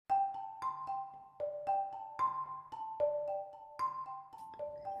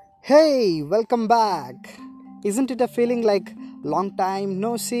Hey, welcome back. Isn't it a feeling like long time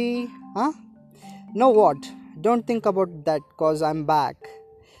no see? Huh? Know what? Don't think about that cause I'm back.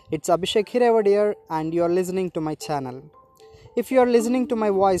 It's Abhishek here and you're listening to my channel. If you're listening to my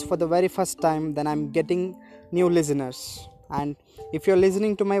voice for the very first time, then I'm getting new listeners. And if you're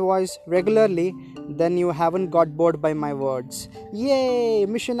listening to my voice regularly, then you haven't got bored by my words. Yay!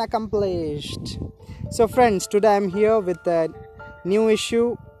 Mission accomplished! So, friends, today I'm here with a new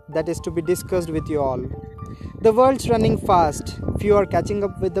issue that is to be discussed with you all. The world's running fast, few are catching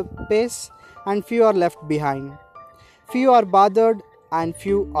up with the pace, and few are left behind. Few are bothered, and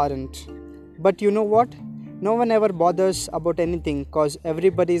few aren't. But you know what? No one ever bothers about anything cause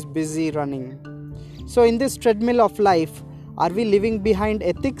everybody is busy running. So, in this treadmill of life, are we leaving behind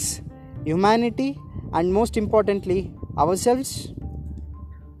ethics, humanity, and most importantly, ourselves?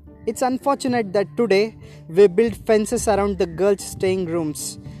 It's unfortunate that today we build fences around the girls' staying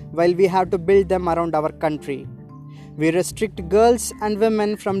rooms while we have to build them around our country. We restrict girls and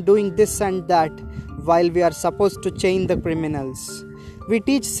women from doing this and that while we are supposed to chain the criminals. We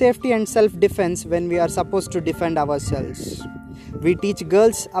teach safety and self-defense when we are supposed to defend ourselves. We teach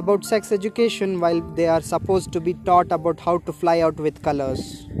girls about sex education while they are supposed to be taught about how to fly out with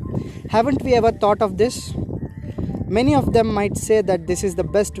colors. Haven't we ever thought of this? Many of them might say that this is the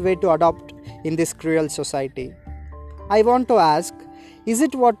best way to adopt in this cruel society. I want to ask, is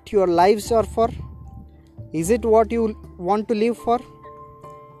it what your lives are for? Is it what you want to live for?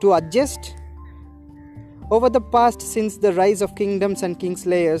 To adjust? Over the past, since the rise of kingdoms and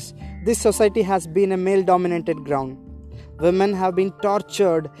kingslayers, this society has been a male-dominated ground. Women have been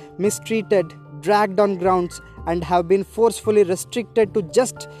tortured, mistreated, dragged on grounds, and have been forcefully restricted to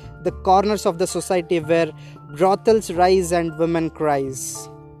just the corners of the society where brothels rise and women cries.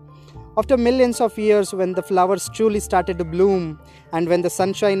 After millions of years, when the flowers truly started to bloom, and when the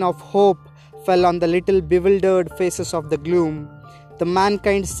sunshine of hope fell on the little bewildered faces of the gloom, the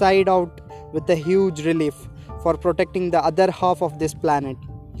mankind sighed out with a huge relief for protecting the other half of this planet,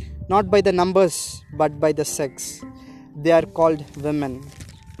 not by the numbers but by the sex. They are called women.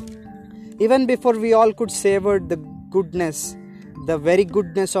 Even before we all could savor the goodness, the very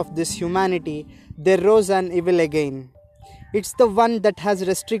goodness of this humanity, there rose an evil again. It's the one that has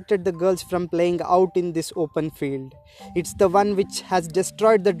restricted the girls from playing out in this open field. It's the one which has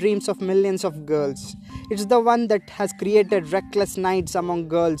destroyed the dreams of millions of girls. It's the one that has created reckless nights among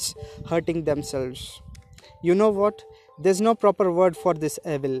girls hurting themselves. You know what? There's no proper word for this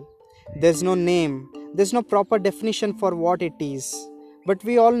evil. There's no name. There's no proper definition for what it is. But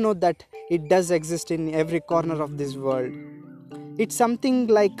we all know that it does exist in every corner of this world. It's something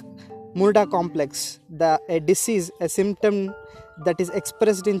like Murda complex, a disease, a symptom that is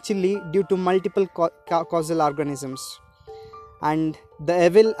expressed in chili due to multiple causal organisms. And the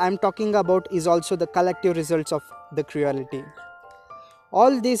evil I'm talking about is also the collective results of the cruelty.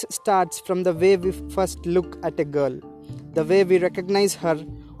 All this starts from the way we first look at a girl, the way we recognize her,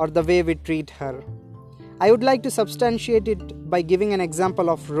 or the way we treat her. I would like to substantiate it by giving an example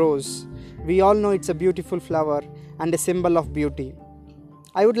of rose. We all know it's a beautiful flower and a symbol of beauty.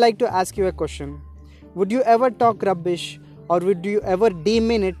 I would like to ask you a question. Would you ever talk rubbish, or would you ever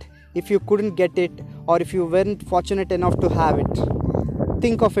demean it if you couldn't get it or if you weren't fortunate enough to have it?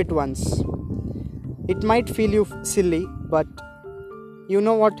 Think of it once. It might feel you silly, but you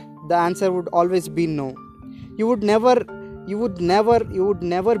know what? The answer would always be no. You would never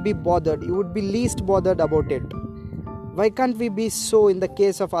be bothered. You would be least bothered about it. Why can't we be so in the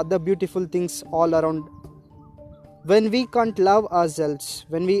case of other beautiful things all around? When we can't love ourselves,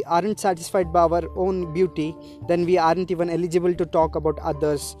 when we aren't satisfied by our own beauty, then we aren't even eligible to talk about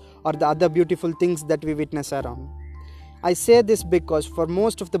others or the other beautiful things that we witness around. I say this because for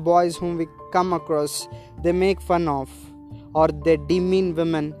most of the boys whom we come across, they make fun of or they demean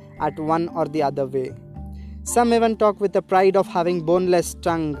women at one or the other way. Some even talk with the pride of having boneless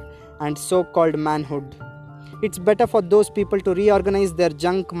tongue and so-called manhood. It's better for those people to reorganize their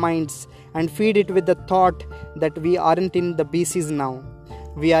junk minds and feed it with the thought that we aren't in the BCs now.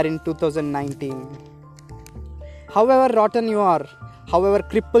 We are in 2019. However rotten you are, however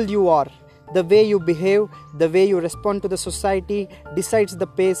crippled you are, the way you behave, the way you respond to the society decides the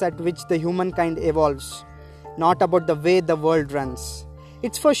pace at which the humankind evolves, not about the way the world runs.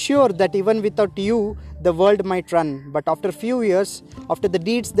 It's for sure that even without you, the world might run, but after a few years, after the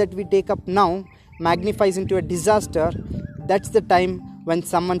deeds that we take up now magnifies into a disaster, that's the time when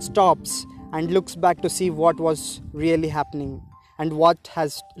someone stops and looks back to see what was really happening and what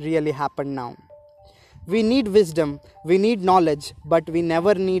has really happened now. We need wisdom, we need knowledge, but we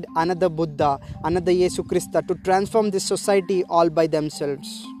never need another Buddha, another Yesu Christa to transform this society all by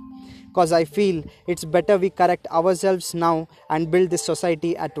themselves. cause I feel it's better we correct ourselves now and build this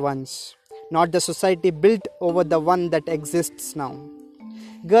society at once, not the society built over the one that exists now.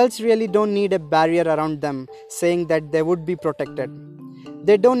 Girls really don't need a barrier around them saying that they would be protected.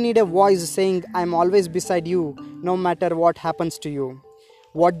 They don't need a voice saying, I'm always beside you, no matter what happens to you.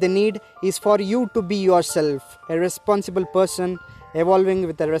 What they need is for you to be yourself, a responsible person evolving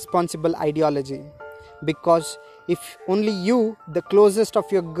with a responsible ideology. Because if only you, the closest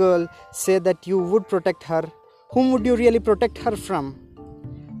of your girl, say that you would protect her, whom would you really protect her from?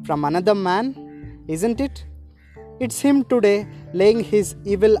 From another man, isn't it? It's him today laying his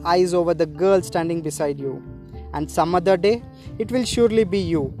evil eyes over the girl standing beside you. And some other day, it will surely be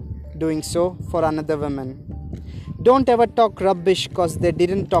you doing so for another woman. Don't ever talk rubbish cause they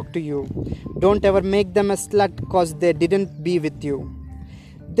didn't talk to you. Don't ever make them a slut cause they didn't be with you.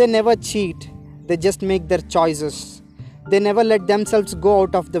 They never cheat, they just make their choices. They never let themselves go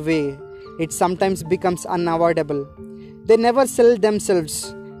out of the way. It sometimes becomes unavoidable. They never sell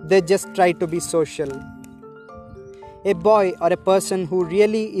themselves, they just try to be social. A boy or a person who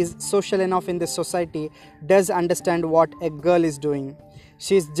really is social enough in this society does understand what a girl is doing.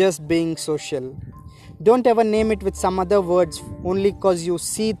 She's just being social. Don't ever name it with some other words only cause you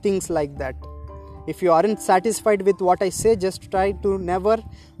see things like that. If you aren't satisfied with what I say, just try to never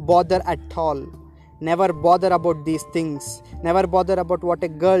bother at all. Never bother about these things. Never bother about what a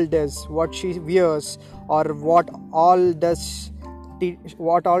girl does, what she wears, or what all does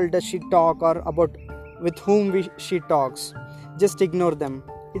she talk, or about with whom she talks. Just ignore them.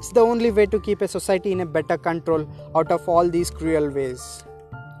 It's the only way to keep a society in a better control out of all these cruel ways.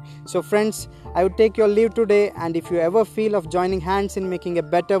 So friends, I would take your leave today, and if you ever feel of joining hands in making a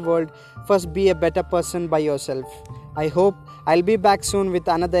better world, first be a better person by yourself. I hope I'll be back soon with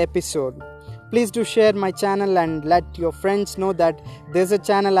another episode. Please do share my channel and let your friends know that there's a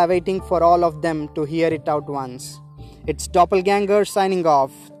channel awaiting for all of them to hear it out once. It's Doppelganger signing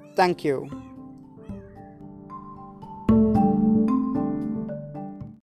off. Thank you.